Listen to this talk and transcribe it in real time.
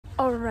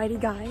Alrighty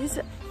guys,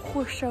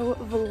 horse show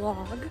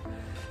vlog,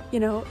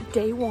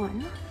 day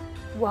one.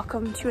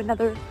 Welcome to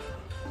another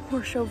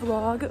horse show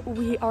vlog.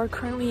 We are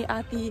currently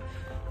at the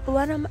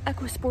Blenheim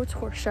Equisports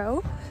horse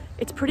show.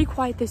 It's pretty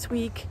quiet this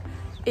week.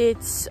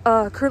 It's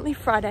currently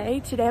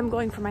Friday. Today I'm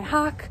going for my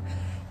hack.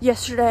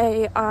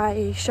 Yesterday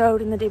I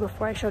showed, and the day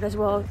before I showed as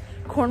well.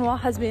 Cornwall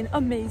has been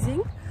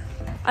amazing.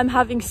 I'm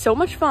having so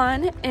much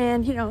fun,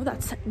 and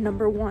that's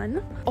number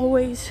one.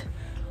 Always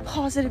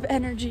positive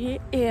energy,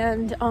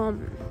 and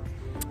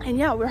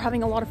yeah, we're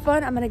having a lot of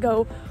fun. I'm gonna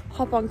go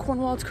hop on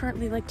Cornwall. It's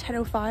currently like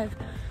 10:05,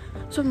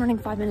 so I'm running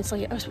 5 minutes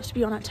late. I was supposed to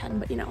be on at 10,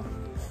 but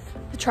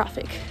the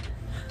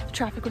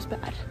traffic was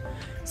bad.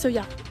 So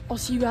yeah, I'll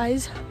see you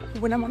guys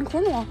when I'm on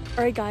Cornwall.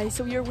 All right guys,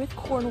 so we are with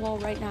Cornwall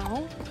right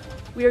now.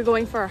 We are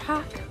going for our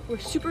hack. We're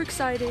super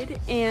excited,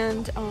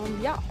 and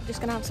yeah, just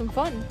gonna have some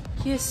fun.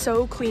 He is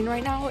so clean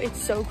right now. It's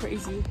so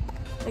crazy.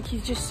 Like,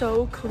 he's just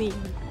so clean.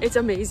 It's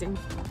amazing.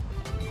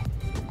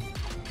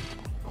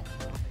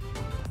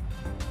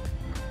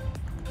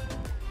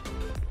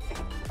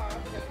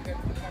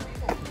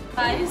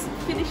 Guys,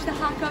 finished the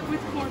hack up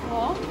with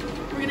Cornwall.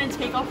 We're gonna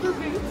take off our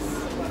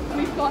boots.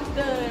 We've got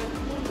the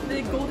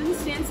golden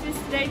stance miss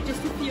today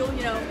just to feel,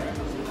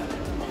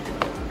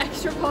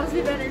 extra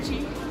positive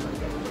energy.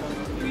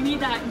 We need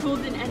that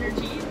golden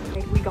energy.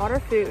 We got our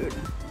food.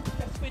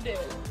 Yes, we did.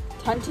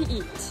 Time to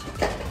eat.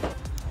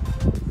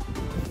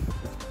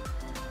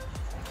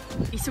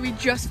 So we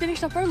just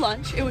finished up our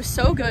lunch. It was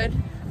so good.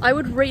 I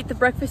would rate the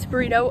breakfast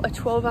burrito a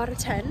 12 out of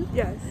 10.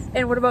 Yes.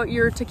 And what about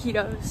your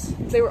taquitos?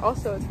 They were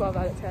also a 12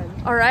 out of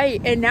 10. All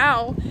right, and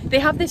now they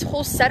have this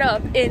whole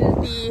setup in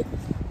the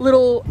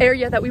little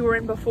area that we were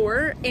in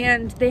before,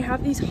 and they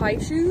have these high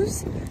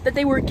shoes that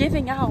they were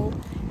giving out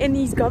in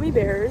these gummy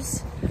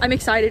bears. I'm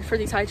excited for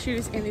these high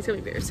shoes and these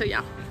gummy bears, so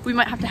yeah, we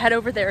might have to head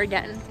over there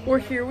again. We're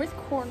here with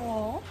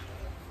Cornwall.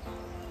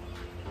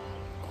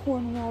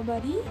 Cornwall,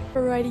 buddy.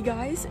 Alrighty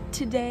guys,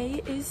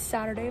 today is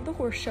Saturday of the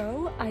horse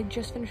show. I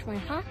just finished my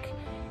hack,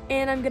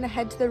 and I'm gonna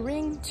head to the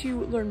ring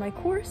to learn my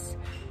course.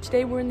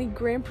 Today we're in the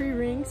Grand Prix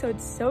ring, so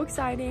it's so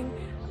exciting.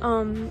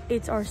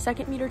 It's our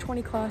second meter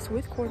 20 class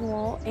with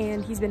Cornwall,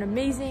 and he's been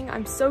amazing.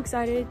 I'm so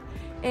excited,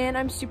 and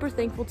I'm super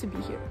thankful to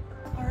be here.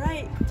 All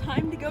right,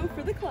 time to go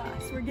for the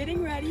class. We're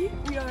getting ready.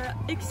 We are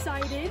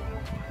excited.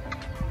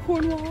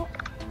 Cornwall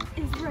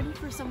is ready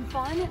for some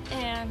fun,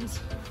 and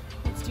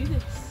let's do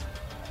this.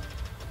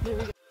 There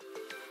we go.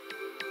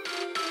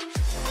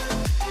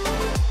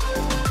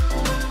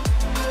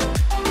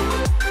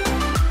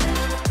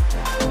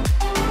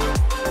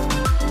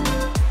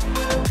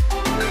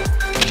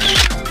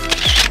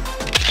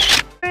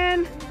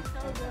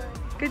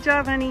 Good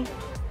job, honey.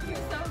 You're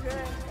so good.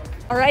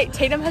 All right,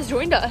 Tatum has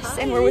joined us.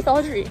 Hi. And we're with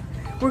Audrey.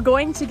 We're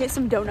going to get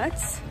some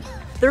donuts.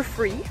 They're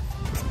free,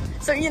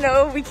 so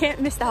we can't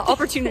miss that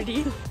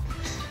opportunity.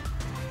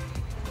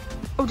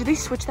 Oh, did they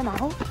switch them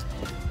out?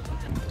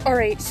 All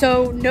right,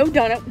 so no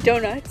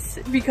donuts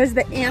because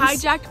the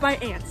ants hijacked by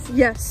ants.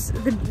 Yes,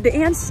 the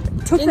ants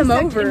took them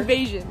over.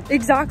 Invasion.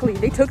 Exactly,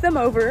 they took them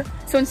over.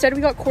 So instead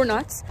we got corn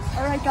nuts.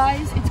 All right,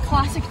 guys, it's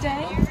classic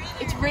day.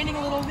 It's raining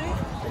a little bit,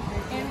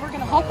 and we're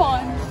gonna hop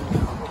on.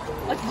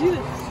 Let's do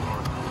this.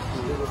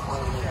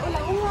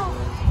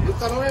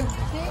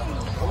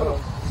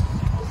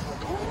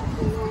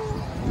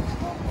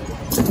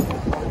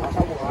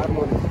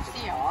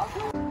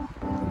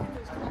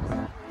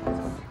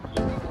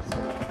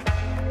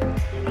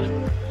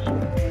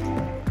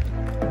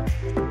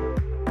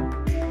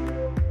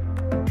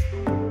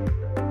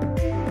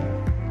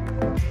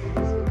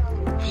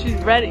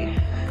 She's ready.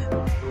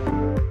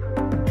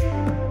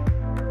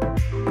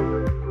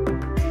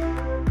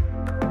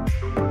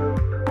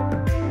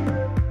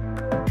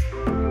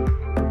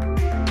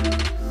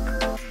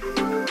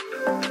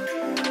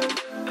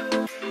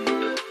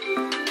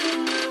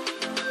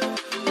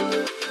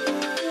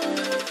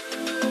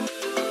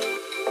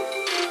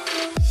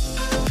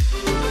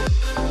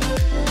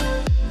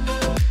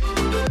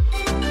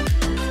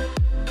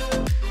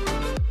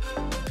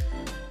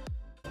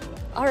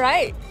 All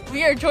right,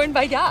 we are joined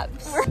by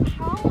Gabs.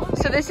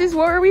 So this is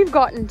where we've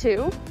gotten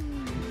to.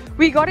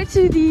 We got it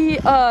to the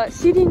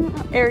seating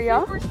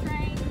area,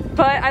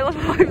 but I love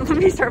how let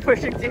me start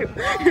pushing too.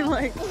 And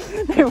like,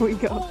 there we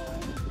go.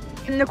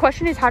 And the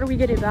question is, how do we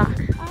get it back?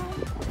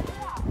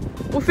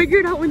 We'll figure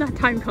it out when that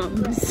time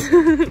comes.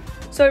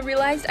 So I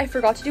realized I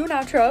forgot to do an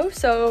outro.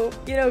 So,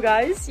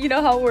 guys, you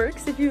know how it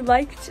works. If you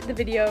liked the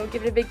video,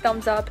 give it a big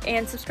thumbs up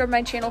and subscribe to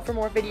my channel for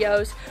more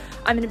videos.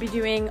 I'm going to be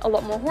doing a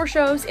lot more horse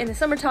shows in the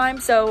summertime,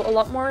 so a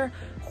lot more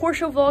horse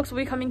show vlogs will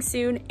be coming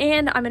soon,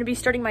 and I'm going to be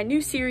starting my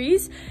new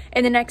series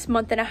in the next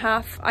month and a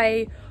half.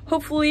 I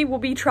hopefully will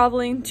be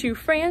traveling to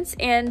France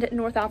and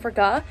North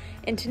Africa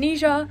and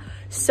Tunisia,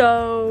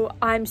 so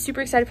I'm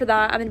super excited for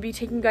that. I'm going to be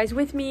taking you guys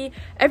with me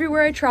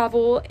everywhere I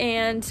travel,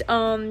 and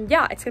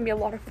yeah, it's going to be a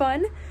lot of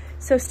fun.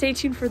 So stay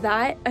tuned for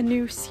that, a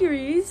new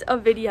series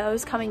of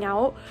videos coming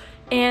out,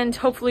 and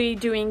hopefully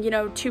doing, 2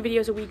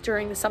 videos a week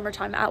during the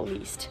summertime at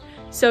least.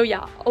 So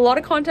yeah, a lot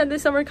of content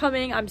this summer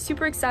coming. I'm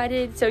super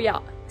excited. So yeah,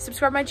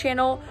 subscribe to my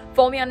channel,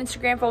 follow me on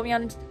Instagram, follow me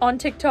on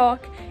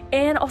TikTok,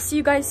 and I'll see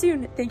you guys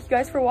soon. Thank you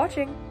guys for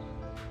watching.